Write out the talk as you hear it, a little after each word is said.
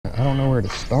I don't know where to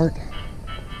start,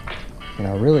 and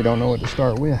I really don't know what to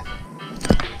start with.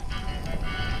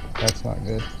 That's not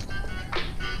good.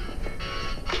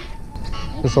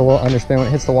 Just a little underspin. When it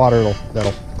hits the water,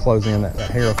 that'll close in, that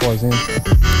hair will close in.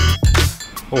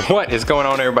 What is going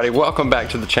on, everybody? Welcome back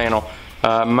to the channel.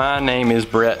 My name is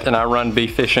Brett and I run Bee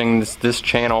Fishing, this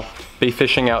channel, Bee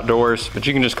Fishing Outdoors, but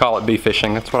you can just call it Bee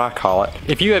Fishing. That's what I call it.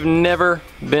 If you have never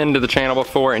been to the channel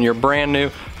before and you're brand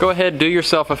new, go ahead, do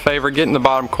yourself a favor, get in the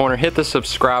bottom corner, hit the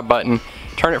subscribe button,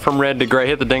 turn it from red to gray,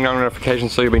 hit the ding dong notification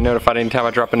so you'll be notified anytime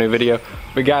I drop a new video.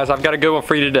 But guys, I've got a good one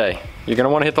for you today. You're gonna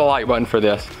wanna hit the like button for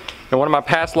this. In one of my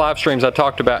past live streams, I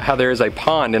talked about how there is a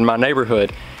pond in my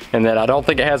neighborhood and that I don't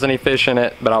think it has any fish in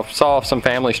it, but I saw some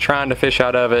families trying to fish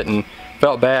out of it and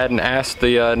felt bad and asked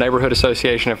the neighborhood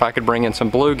association if I could bring in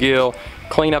some bluegill,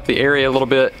 clean up the area a little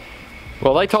bit.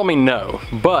 Well, they told me no,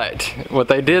 but what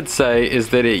they did say is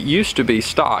that it used to be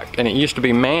stocked and it used to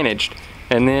be managed,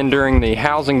 and then during the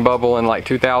housing bubble in like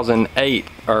 2008,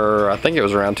 or I think it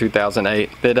was around 2008,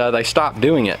 that they stopped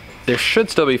doing it. There should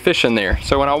still be fish in there.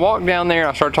 So when I walked down there and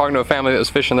I started talking to a family that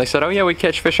was fishing, they said, oh yeah, we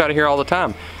catch fish out of here all the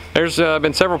time. There's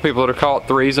been several people that have caught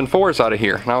 3s and 4s out of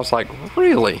here. And I was like,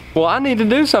 really? Well, I need to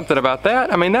do something about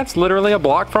that. I mean, that's literally a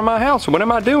block from my house. What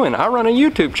am I doing? I run a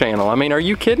YouTube channel. I mean, are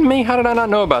you kidding me? How did I not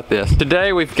know about this?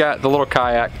 Today we've got the little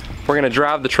kayak. We're gonna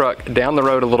drive the truck down the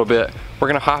road a little bit. We're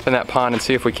gonna hop in that pond and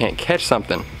see if we can't catch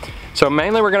something. So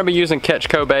mainly we're gonna be using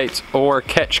Catchco baits or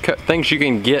things you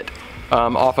can get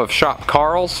off of Shop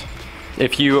Carl's.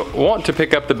 If you want to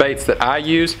pick up the baits that I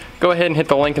use, go ahead and hit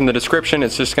the link in the description.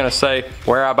 It's just gonna say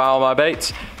where I buy all my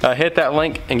baits. Hit that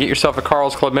link and get yourself a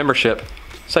Carl's Club membership.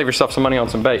 Save yourself some money on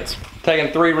some baits.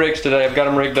 Taking 3 rigs today, I've got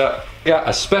them rigged up. Got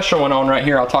a special one on right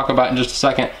here I'll talk about in just a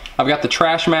second. I've got the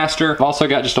Trash Master. I've also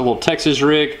got just a little Texas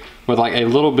rig with like a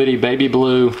little bitty baby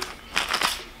blue.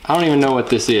 I don't even know what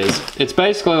this is. It's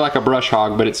basically like a brush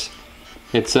hog, but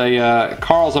it's a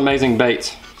Carl's Amazing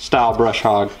Baits style brush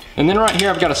hog. And then right here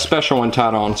I've got a special one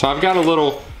tied on. So I've got a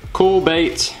little Cool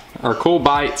Baits or Cool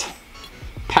Bite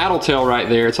paddle tail right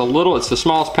there. It's the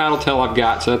smallest paddle tail I've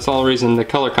got, so that's the only reason the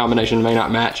color combination may not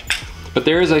match. But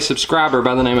there is a subscriber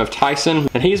by the name of Tyson,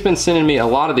 and he's been sending me a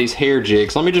lot of these hair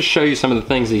jigs. Let me just show you some of the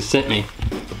things he sent me.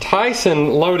 Tyson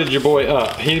loaded your boy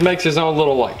up. He makes his own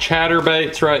little like chatter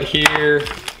baits right here.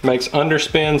 Makes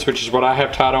underspins, which is what I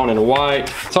have tied on in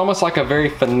white. It's almost like a very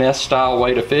finesse style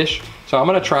way to fish. So I'm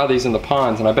gonna try these in the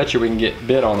ponds and I bet you we can get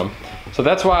bit on them. So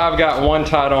that's why I've got one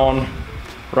tied on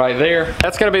right there.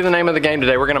 That's gonna be the name of the game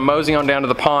today. We're gonna mosey on down to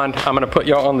the pond. I'm gonna put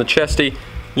y'all on the chesty.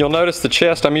 You'll notice the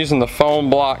chest, I'm using the foam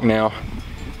block now.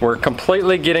 We're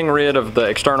completely getting rid of the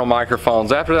external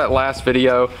microphones. After that last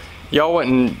video, y'all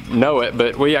wouldn't know it,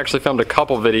 but we actually filmed a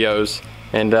couple videos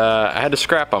and I had to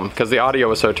scrap them because the audio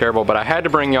was so terrible, but I had to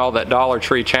bring y'all that Dollar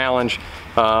Tree challenge,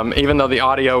 even though the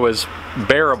audio was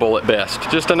bearable at best.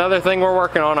 Just another thing we're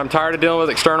working on. I'm tired of dealing with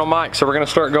external mics, so we're gonna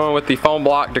start going with the foam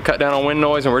block to cut down on wind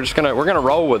noise, and we're gonna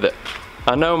roll with it.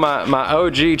 I know my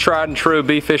OG tried and true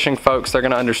bee fishing folks, they're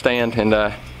gonna understand, and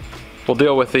we'll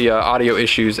deal with the audio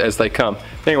issues as they come.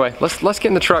 Anyway, let's get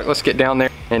in the truck, let's get down there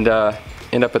and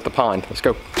end up at the pond. Let's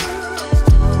go.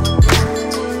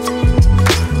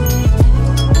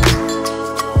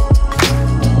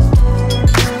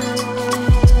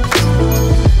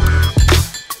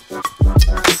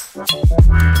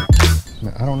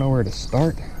 I don't know where to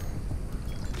start,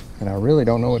 and I really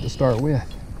don't know what to start with.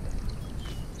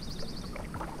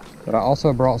 But I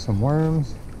also brought some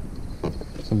worms,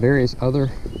 some various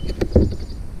other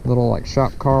little like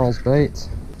Shop Carl's baits.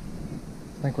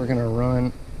 I think we're gonna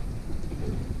run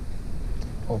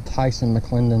old Tyson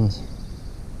McClendon's.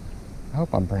 I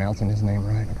hope I'm pronouncing his name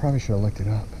right. I probably should have looked it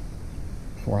up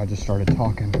before I just started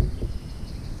talking.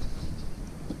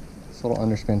 This little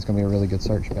underspin's gonna be a really good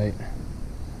search bait.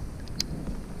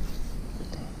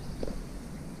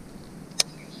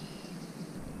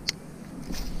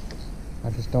 I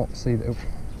just don't see the, oops,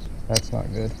 that's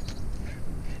not good.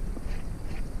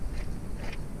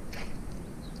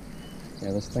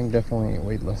 Yeah, this thing definitely ain't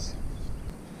weedless.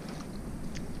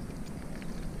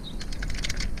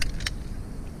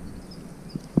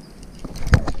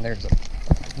 There's a,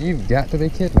 you've got to be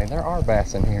kidding me. There are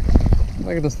bass in here.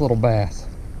 Look at this little bass.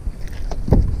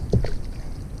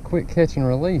 Quick catch and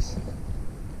release.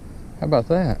 How about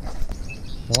that?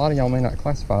 A lot of y'all may not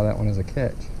classify that one as a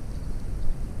catch.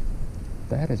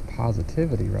 That is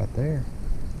positivity right there.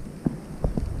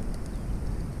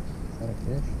 Is that a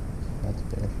fish? That's a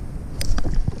fish.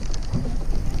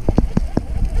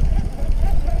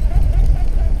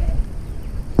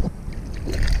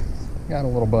 Got a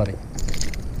little buddy.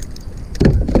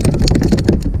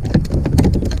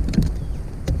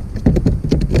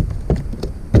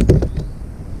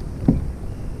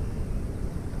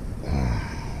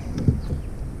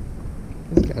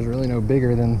 really no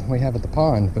bigger than we have at the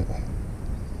pond, but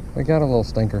we got a little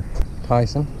stinker.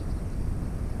 Tyson,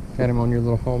 got him on your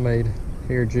little homemade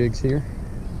hair jigs here.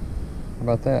 How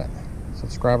about that?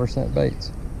 Subscriber sent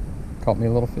baits. Caught me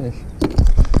a little fish.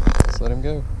 Let's let him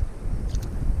go.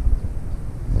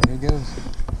 There he goes.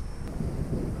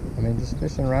 I mean, just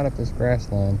fishing right up this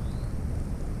grass line.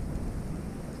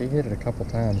 He hit it a couple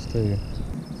times too.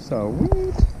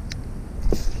 Sweet.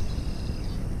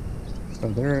 So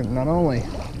they're not only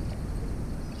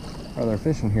are there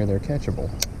fish in here, they're catchable.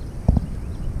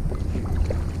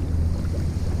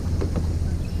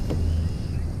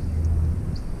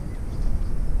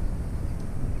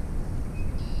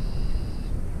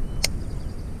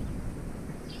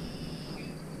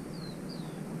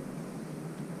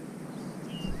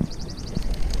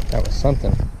 That was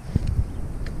something.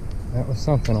 That was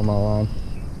something on my line.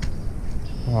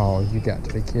 Oh, you got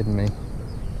to be kidding me.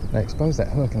 I exposed that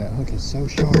hook, and that hook is so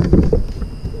sharp.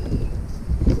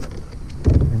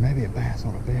 There may be a bass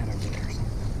on a bed over there or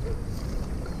something.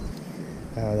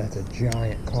 Oh, that's a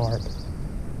giant carp.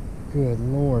 Good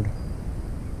Lord.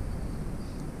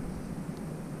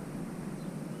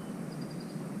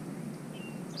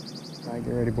 All right,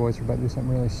 get ready, boys. We're about to do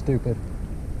something really stupid.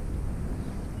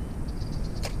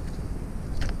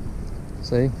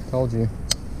 See? Told you.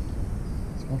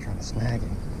 I'm trying to snag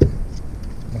him.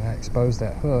 But I exposed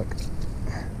that hook.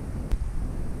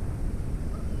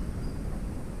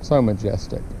 So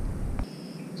majestic.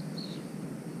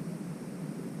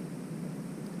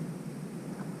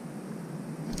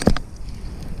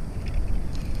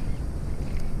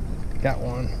 Got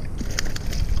one.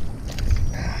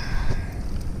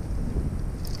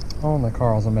 On the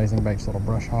Carl's Amazing Baits little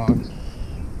brush hog.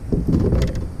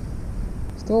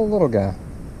 Still a little guy.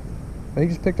 But he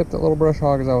just picked up that little brush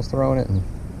hog as I was throwing it, and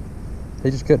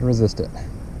he just couldn't resist it.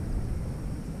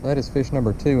 That is fish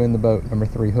number 2 in the boat, number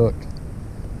 3 hooked.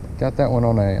 Got that one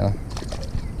on a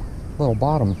little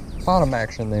bottom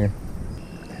action there.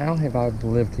 How have I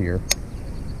lived here?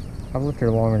 I've lived here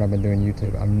longer than I've been doing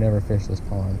YouTube. I've never fished this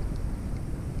pond.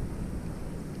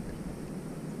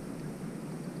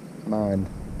 Mind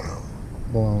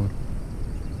blown.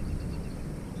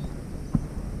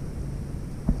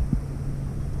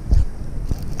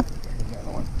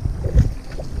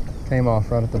 Came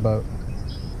off right at the boat.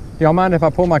 Y'all mind if I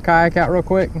pull my kayak out real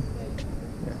quick?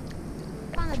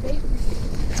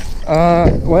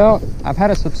 Well, I've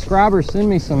had a subscriber send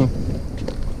me some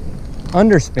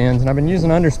underspins, and I've been using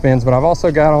underspins, but I've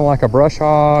also got on like a brush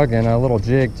hog and a little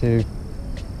jig too.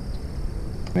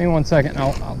 Give me 1 second,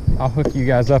 I'll hook you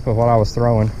guys up with what I was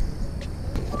throwing.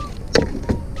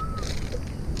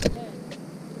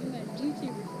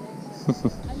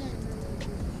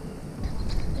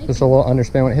 Just a little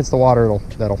underspin. When it hits the water,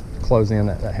 that'll close in.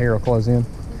 That hair will close in.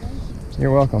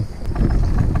 You're welcome.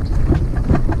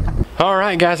 All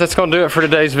right, guys, that's gonna do it for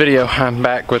today's video. I'm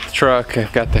back with the truck.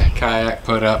 I've got the kayak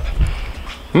put up.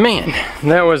 Man,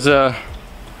 that was I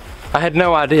had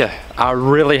no idea. I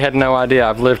really had no idea.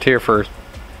 I've lived here for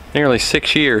nearly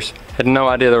 6 years. Had no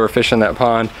idea they were fishing that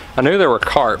pond. I knew there were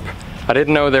carp. I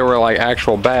didn't know there were like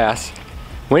actual bass.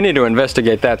 We need to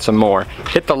investigate that some more.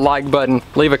 Hit the like button,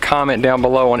 leave a comment down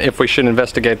below on if we should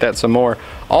investigate that some more.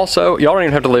 Also, y'all don't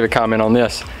even have to leave a comment on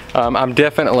this. I'm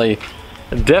definitely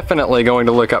going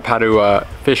to look up how to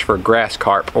fish for grass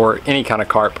carp or any kind of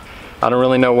carp. I don't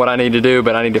really know what I need to do,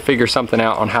 but I need to figure something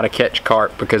out on how to catch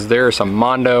carp, because there are some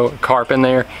mondo carp in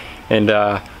there, and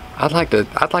I'd like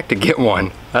to get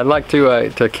one. I'd like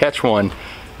to catch one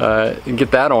and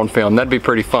get that on film. That'd be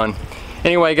pretty fun.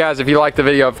 Anyway, guys, if you like the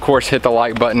video, of course, hit the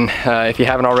like button. If you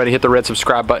haven't already, hit the red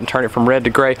subscribe button, turn it from red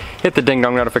to gray. Hit the ding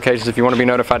dong notifications if you want to be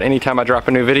notified anytime I drop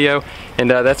a new video.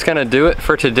 And that's gonna do it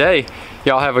for today.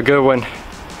 Y'all have a good one,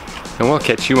 and we'll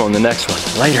catch you on the next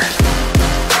one. Later.